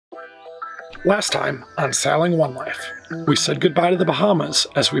Last time on Sailing One Life, we said goodbye to the Bahamas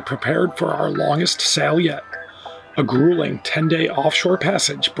as we prepared for our longest sail yet. A grueling 10-day offshore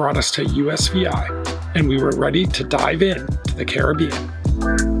passage brought us to USVI, and we were ready to dive in to the Caribbean.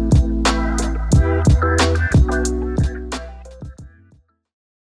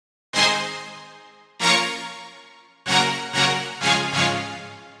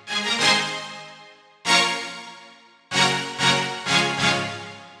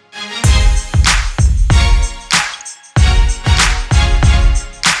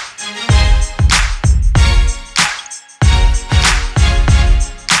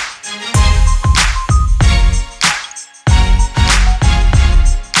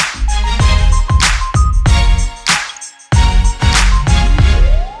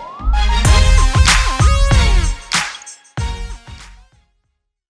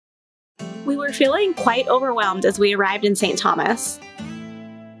 We were feeling quite overwhelmed as we arrived in St. Thomas.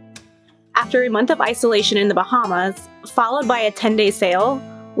 After a month of isolation in the Bahamas, followed by a 10-day sail,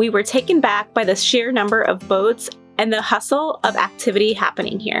 we were taken back by the sheer number of boats and the hustle of activity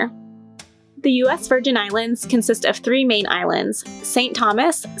happening here. The U.S. Virgin Islands consist of 3 main islands: St.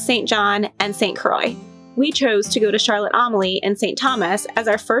 Thomas, St. John, and St. Croix. We chose to go to Charlotte Amalie and St. Thomas as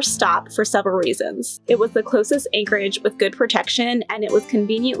our first stop for several reasons. It was the closest anchorage with good protection, and it was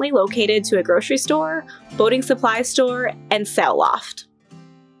conveniently located to a grocery store, boating supply store, and sail loft.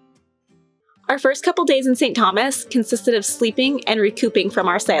 Our first couple days in St. Thomas consisted of sleeping and recouping from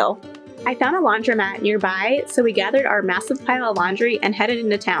our sail. I found a laundromat nearby, so we gathered our massive pile of laundry and headed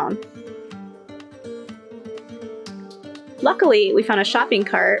into town. Luckily, we found a shopping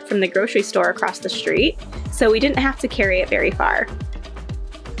cart from the grocery store across the street, so we didn't have to carry it very far.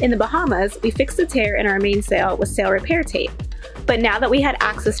 In the Bahamas, we fixed a tear in our mainsail with sail repair tape, but now that we had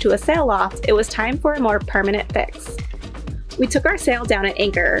access to a sail loft, it was time for a more permanent fix. We took our sail down at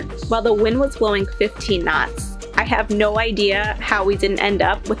anchor while the wind was blowing 15 knots. I have no idea how we didn't end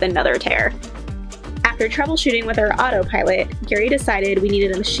up with another tear. After troubleshooting with our autopilot, Gary decided we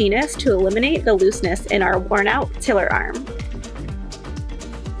needed a machinist to eliminate the looseness in our worn-out tiller arm.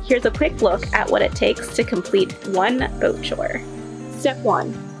 Here's a quick look at what it takes to complete one boat chore. Step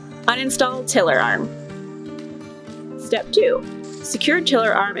 1. Uninstall tiller arm. Step 2. Secure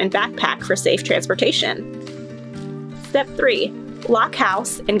tiller arm and backpack for safe transportation. Step 3. Lock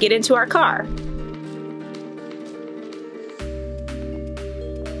house and get into our car.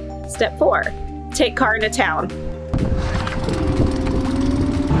 Step 4. Take car into town.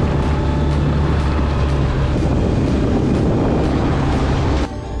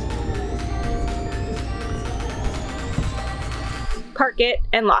 Park it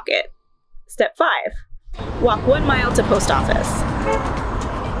and lock it. Step 5. Walk 1 mile to post office.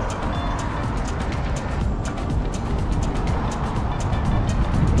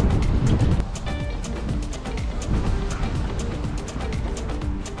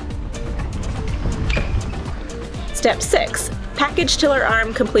 Step 6. Package tiller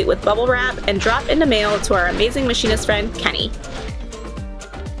arm complete with bubble wrap and drop into mail to our amazing machinist friend, Kenny.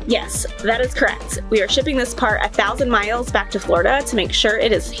 Yes, that is correct. We are shipping this part 1,000 miles back to Florida to make sure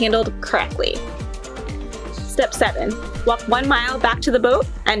it is handled correctly. Step 7. Walk 1 mile back to the boat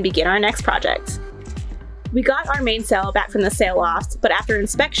and begin our next project. We got our mainsail back from the sail loft, but after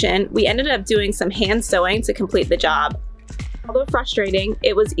inspection, we ended up doing some hand sewing to complete the job. Although frustrating,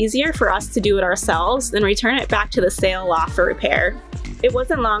 it was easier for us to do it ourselves than return it back to the sail loft for repair. It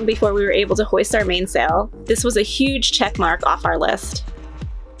wasn't long before we were able to hoist our mainsail. This was a huge check mark off our list.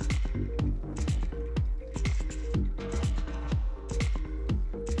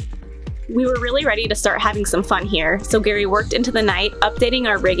 We were really ready to start having some fun here, so Gary worked into the night updating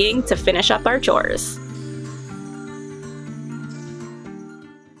our rigging to finish up our chores.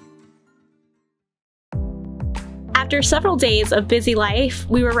 After several days of busy life,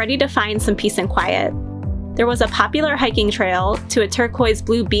 we were ready to find some peace and quiet. There was a popular hiking trail to a turquoise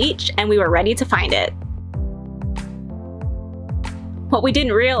blue beach, and we were ready to find it. What we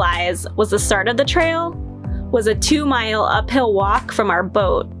didn't realize was the start of the trail was a 2-mile uphill walk from our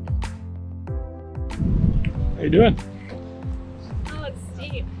boat. How you doing? Oh, it's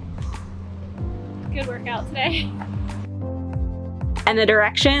steep. Good workout today. And the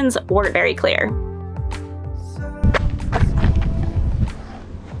directions weren't very clear.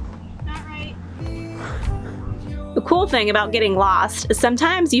 The cool thing about getting lost is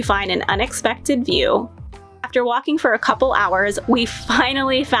sometimes you find an unexpected view. After walking for a couple hours, we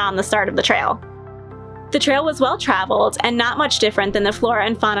finally found the start of the trail. The trail was well traveled and not much different than the flora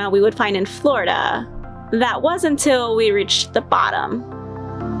and fauna we would find in Florida. That was until we reached the bottom.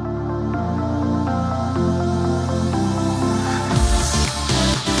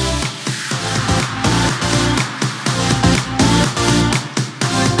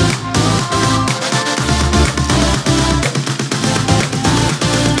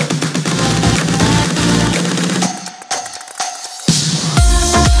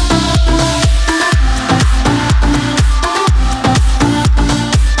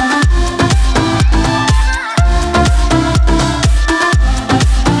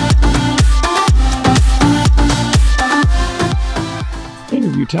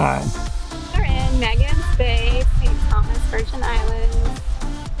 interview time. We're in Megan's Bay, St. Thomas, Virgin Islands.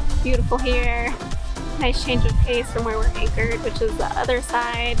 Beautiful here. Nice change of pace from where we're anchored, which is the other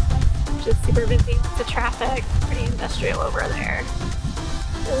side, which is super busy, lots of traffic, pretty industrial over there.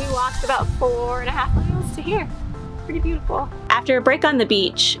 So we walked about 4.5 miles to here. Pretty beautiful. After a break on the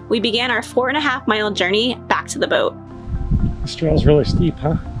beach, we began our 4.5 mile journey back to the boat. This trail's really steep,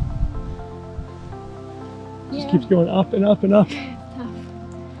 huh? Yeah. Just keeps going up and up and up. Tough.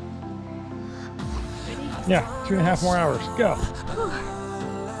 Yeah, 2.5 more hours. Go.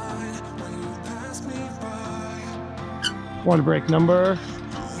 Water break number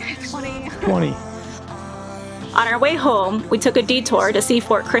 20. On our way home, we took a detour to see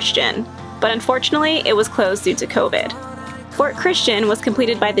Fort Christian, but unfortunately it was closed due to COVID. Fort Christian was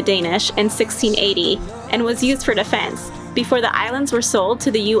completed by the Danish in 1680 and was used for defense before the islands were sold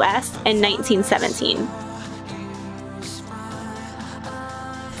to the US in 1917.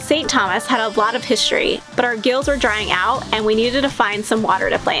 St. Thomas had a lot of history, but our gills were drying out and we needed to find some water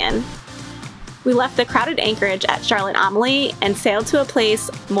to play in. We left the crowded anchorage at Charlotte Amalie and sailed to a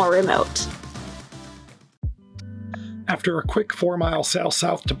place more remote. After a quick 4-mile sail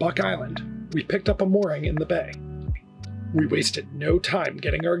south to Buck Island, we picked up a mooring in the bay. We wasted no time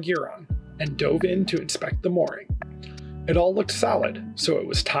getting our gear on and dove in to inspect the mooring. It all looked solid, so it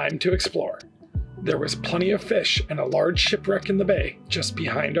was time to explore. There was plenty of fish and a large shipwreck in the bay just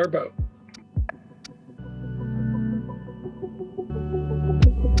behind our boat.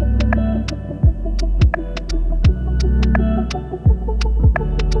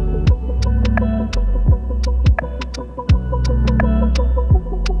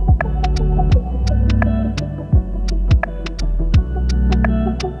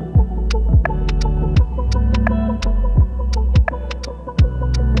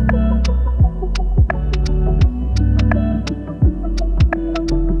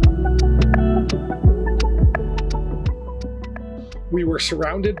 We were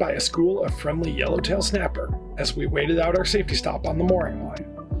surrounded by a school of friendly yellowtail snapper as we waited out our safety stop on the mooring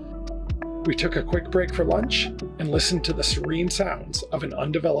line. We took a quick break for lunch and listened to the serene sounds of an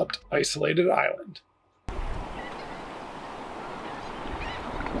undeveloped, isolated island.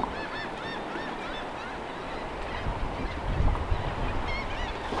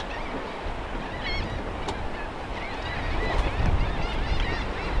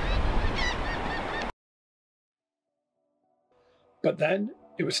 But then,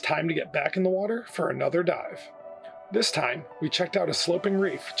 it was time to get back in the water for another dive. This time, we checked out a sloping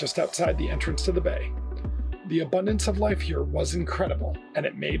reef just outside the entrance to the bay. The abundance of life here was incredible, and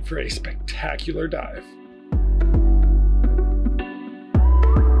it made for a spectacular dive.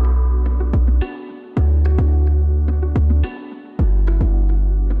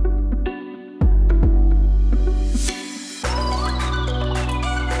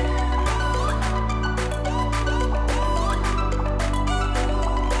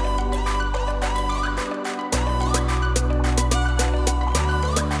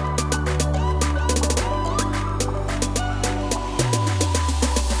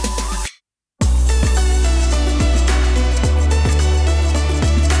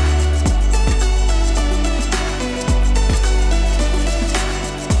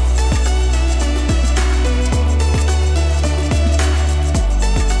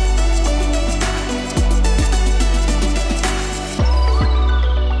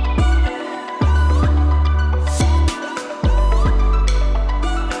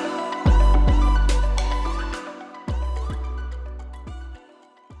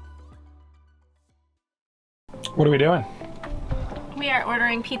 What are we doing? We are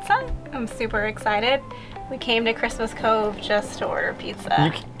ordering pizza. I'm super excited. We came to Christmas Cove just to order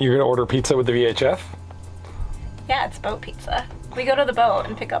pizza. You're gonna order pizza with the VHF? Yeah, it's boat pizza. We go to the boat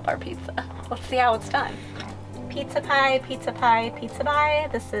and pick up our pizza. Let's see how it's done. Pizza pie, pizza pie, pizza pie.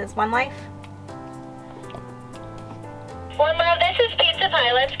 This is One Life. One Love, this is Pizza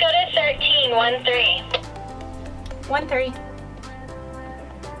Pie. Let's go to 1313. 13.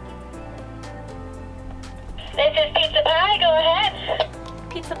 This is Pizza Pie, go ahead.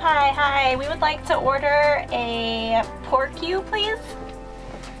 Pizza Pie, hi. We would like to order a pork cube, please.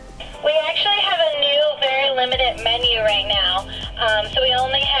 We actually have a new, very limited menu right now. So we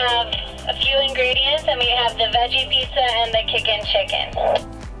only have a few ingredients, and we have the veggie pizza and the kickin' chicken.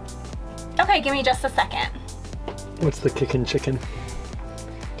 Okay, give me just a second. What's the kickin' chicken?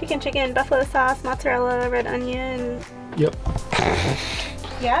 Kickin' chicken, buffalo sauce, mozzarella, red onion. Yep.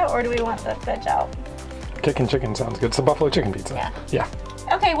 Yeah, or do we want the veg out? Kickin' chicken sounds good. It's a buffalo chicken pizza. Yeah. Yeah.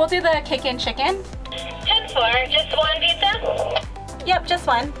 Okay, we'll do the kickin' chicken. 10-4, just one pizza? Yep, just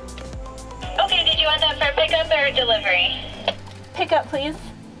one. Okay, did you want that for pickup or delivery? pickup, please?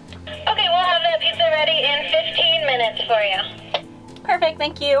 Okay, we'll have that pizza ready in 15 minutes for you. Perfect,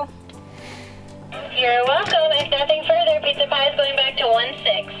 thank you. You're welcome. If nothing further, pizza pie is going back to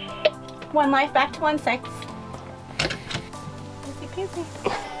 1-6. One life back to 1-6. Easy peasy.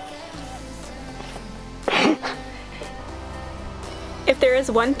 If there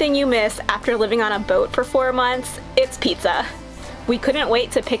is one thing you miss after living on a boat for 4 months, it's pizza. We couldn't wait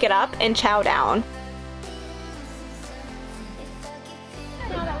to pick it up and chow down.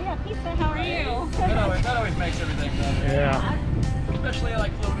 Now that we have pizza, how are you? That always makes everything better. Yeah. Especially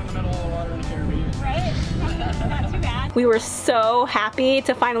like floating in the middle of the water in the Caribbean. Right? Not too bad. We were so happy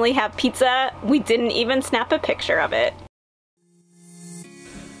to finally have pizza, we didn't even snap a picture of it.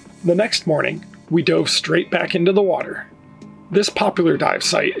 The next morning, we dove straight back into the water. This popular dive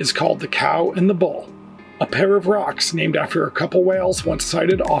site is called the Cow and the Bull, a pair of rocks named after a couple whales once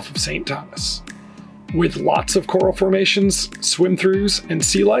sighted off of St. Thomas. With lots of coral formations, swim-throughs, and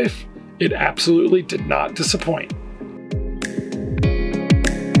sea life, it absolutely did not disappoint.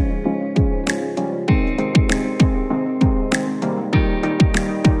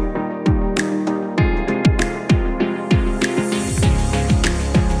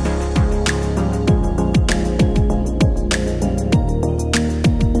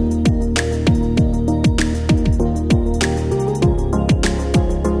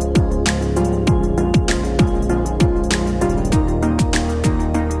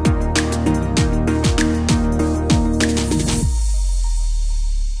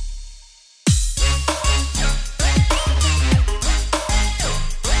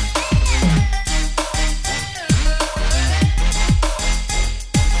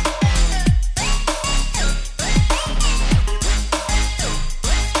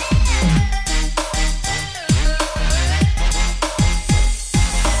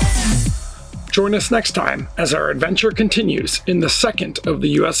 Join us next time as our adventure continues in the second of the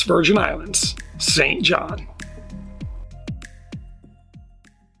U.S. Virgin Islands, St. John.